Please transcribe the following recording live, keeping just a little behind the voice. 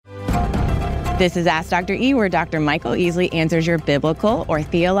This is Ask Dr. E, where Dr. Michael Easley answers your biblical or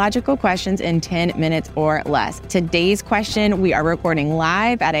theological questions in 10 minutes or less. Today's question, we are recording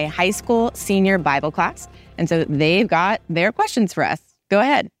live at a high school senior Bible class, and so they've got their questions for us. Go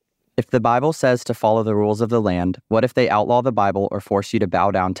ahead. If the Bible says to follow the rules of the land, what if they outlaw the Bible or force you to bow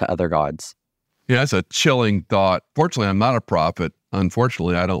down to other gods? Yeah, that's a chilling thought. Fortunately, I'm not a prophet.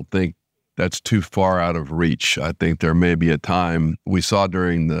 Unfortunately, I don't think that's too far out of reach. I think there may be a time we saw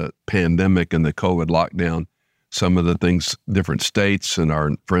during the pandemic and the COVID lockdown, some of the things, different states and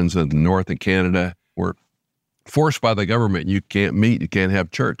our friends in the North and Canada were forced by the government. You can't meet, you can't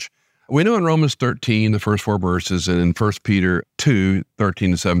have church. We know in Romans 13, the first 4 verses, and in 1 Peter 2,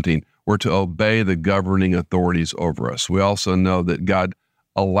 13 to 17, we're to obey the governing authorities over us. We also know that God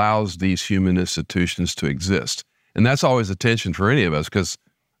allows these human institutions to exist. And that's always a tension for any of us because,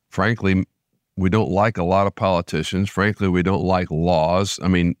 frankly, we don't like a lot of politicians. Frankly, we don't like laws. I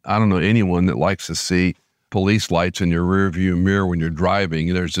mean, I don't know anyone that likes to see police lights in your rearview mirror when you're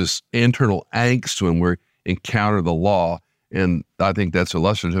driving. There's this internal angst when we encounter the law, and I think that's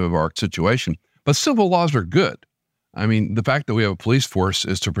illustrative of our situation. But civil laws are good. I mean, the fact that we have a police force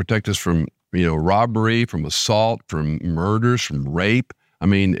is to protect us from, robbery, from assault, from murders, from rape. I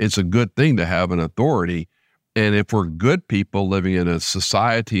mean, it's a good thing to have an authority. And if we're good people living in a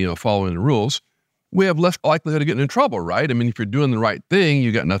society, following the rules, we have less likelihood of getting in trouble, right? I mean, if you're doing the right thing,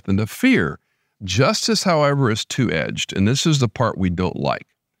 you got nothing to fear. Justice, however, is two-edged, and this is the part we don't like.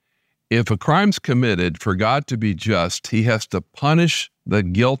 If a crime's committed, for God to be just, he has to punish the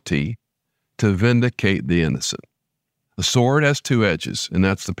guilty to vindicate the innocent. The sword has two edges, and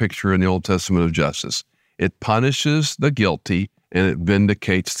that's the picture in the Old Testament of justice. It punishes the guilty, and it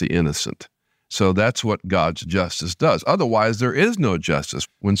vindicates the innocent. So that's what God's justice does. Otherwise, there is no justice.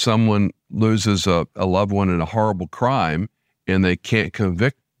 When someone loses a loved one in a horrible crime and they can't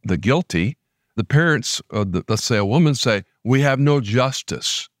convict the guilty, the parents, let's say a woman, say, we have no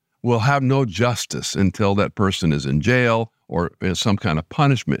justice. We'll have no justice until that person is in jail or some kind of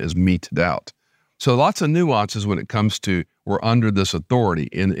punishment is meted out. So lots of nuances when it comes to we're under this authority.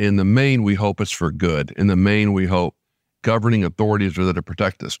 In the main, we hope it's for good. In the main, we hope governing authorities are there to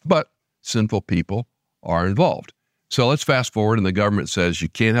protect us. But sinful people are involved. So let's fast forward, and the government says you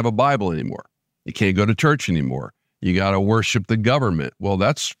can't have a Bible anymore. You can't go to church anymore. You got to worship the government. Well,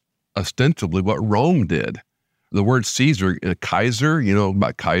 that's ostensibly what Rome did. The word Caesar, Kaiser,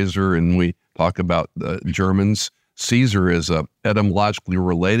 about Kaiser, and we talk about the Germans. Caesar is etymologically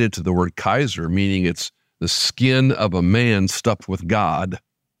related to the word Kaiser, meaning it's the skin of a man stuffed with God.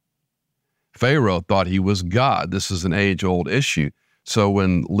 Pharaoh thought he was God. This is an age-old issue. So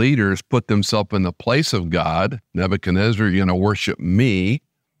when leaders put themselves in the place of God, Nebuchadnezzar, you're going to worship me,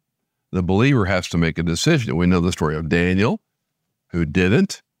 the believer has to make a decision. We know the story of Daniel, who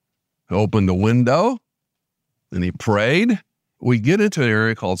didn't, who opened the window, and he prayed. We get into an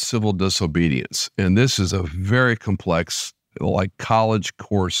area called civil disobedience, and this is a very complex, like college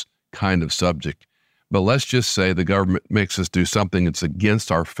course kind of subject. But let's just say the government makes us do something that's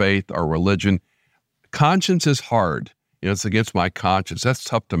against our faith, our religion. Conscience is hard. It's against my conscience. That's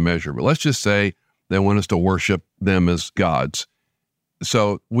tough to measure. But let's just say they want us to worship them as gods.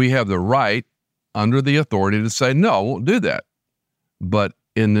 So we have the right, under the authority, to say, no, I won't do that. But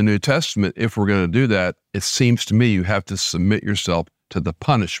in the New Testament, if we're going to do that, it seems to me you have to submit yourself to the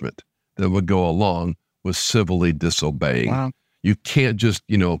punishment that would go along with civilly disobeying. Wow. You can't just,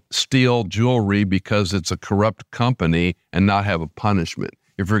 steal jewelry because it's a corrupt company and not have a punishment.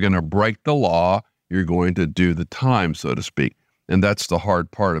 If you're going to break the law, you're going to do the time, so to speak. And that's the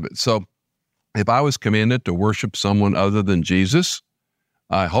hard part of it. So if I was commanded to worship someone other than Jesus,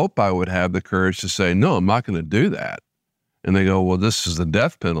 I hope I would have the courage to say, no, I'm not going to do that. And they go, well, this is the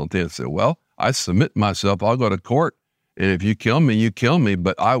death penalty. And I say, well, I submit myself. I'll go to court. And if you kill me, you kill me.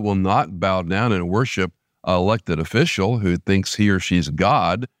 But I will not bow down and worship an elected official who thinks he or she's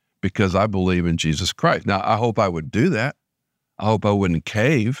God because I believe in Jesus Christ. Now, I hope I would do that. I hope I wouldn't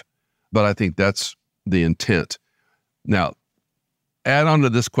cave. But I think that's the intent. Now, add on to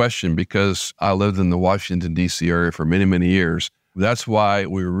this question, because I lived in the Washington, D.C. area for many, many years. That's why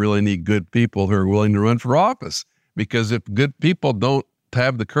we really need good people who are willing to run for office. Because if good people don't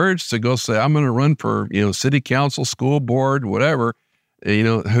have the courage to go say, I'm going to run for, city council, school board, whatever,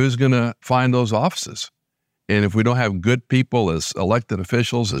 who's going to find those offices? And if we don't have good people as elected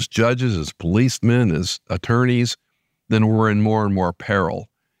officials, as judges, as policemen, as attorneys, then we're in more and more peril.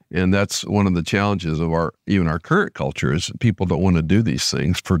 And that's one of the challenges of our current culture is people don't want to do these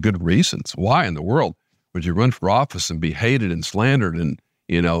things for good reasons. Why in the world would you run for office and be hated and slandered and,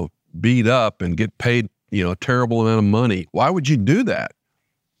 beat up and get paid, a terrible amount of money? Why would you do that?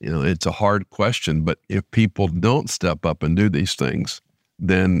 It's a hard question, but if people don't step up and do these things,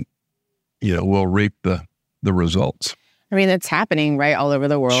 then, we'll reap the results. I mean, it's happening right all over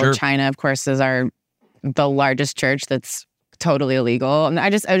the world. Sure. China, of course, is the largest church that's totally illegal. And I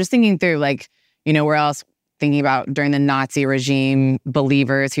was thinking through, where else, thinking about during the Nazi regime,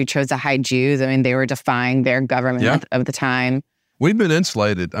 believers who chose to hide Jews. I mean, they were defying their government of the time. We've been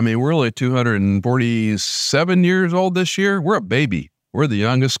insulated. I mean, we're only 247 years old this year. We're a baby. We're the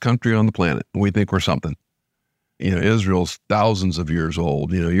youngest country on the planet. And we think we're something. Israel's thousands of years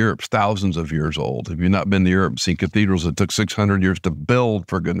old. Europe's thousands of years old. Have you not been to Europe, seen cathedrals that took 600 years to build,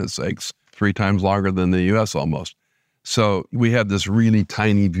 for goodness sakes, 3 times longer than the U.S. almost. So we have this really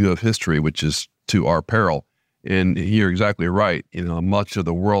tiny view of history, which is to our peril. And you're exactly right. Much of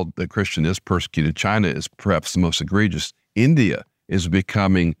the world that Christian is persecuted. China is perhaps the most egregious. India is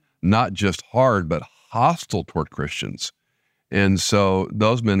becoming not just hard, but hostile toward Christians. And so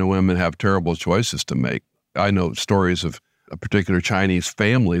those men and women have terrible choices to make. I know stories of a particular Chinese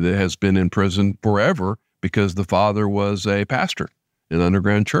family that has been in prison forever because the father was a pastor in an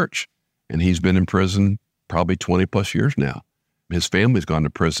underground church. And he's been in prison probably 20 plus years now. His family's gone to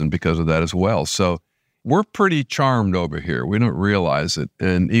prison because of that as well. So we're pretty charmed over here. We don't realize it.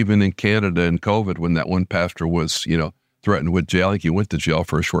 And even in Canada and COVID, when that one pastor was, threatened with jail, I think he went to jail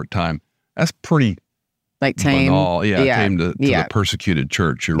for a short time. That's pretty tame. Banal. Tame to the persecuted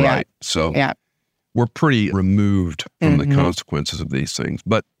church. You're right. So we're pretty removed from the consequences of these things.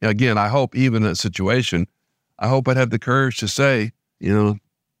 But again, I hope even in a situation, I hope I'd have the courage to say,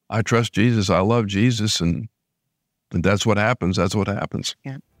 I trust Jesus. I love Jesus. And that's what happens. That's what happens.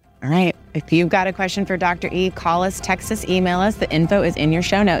 Yeah. All right. If you've got a question for Dr. E, call us, text us, email us. The info is in your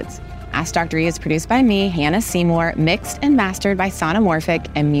show notes. Ask Dr. E is produced by me, Hannah Seymour, mixed and mastered by Sonomorphic,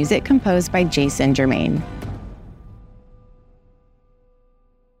 and music composed by Jason Germain.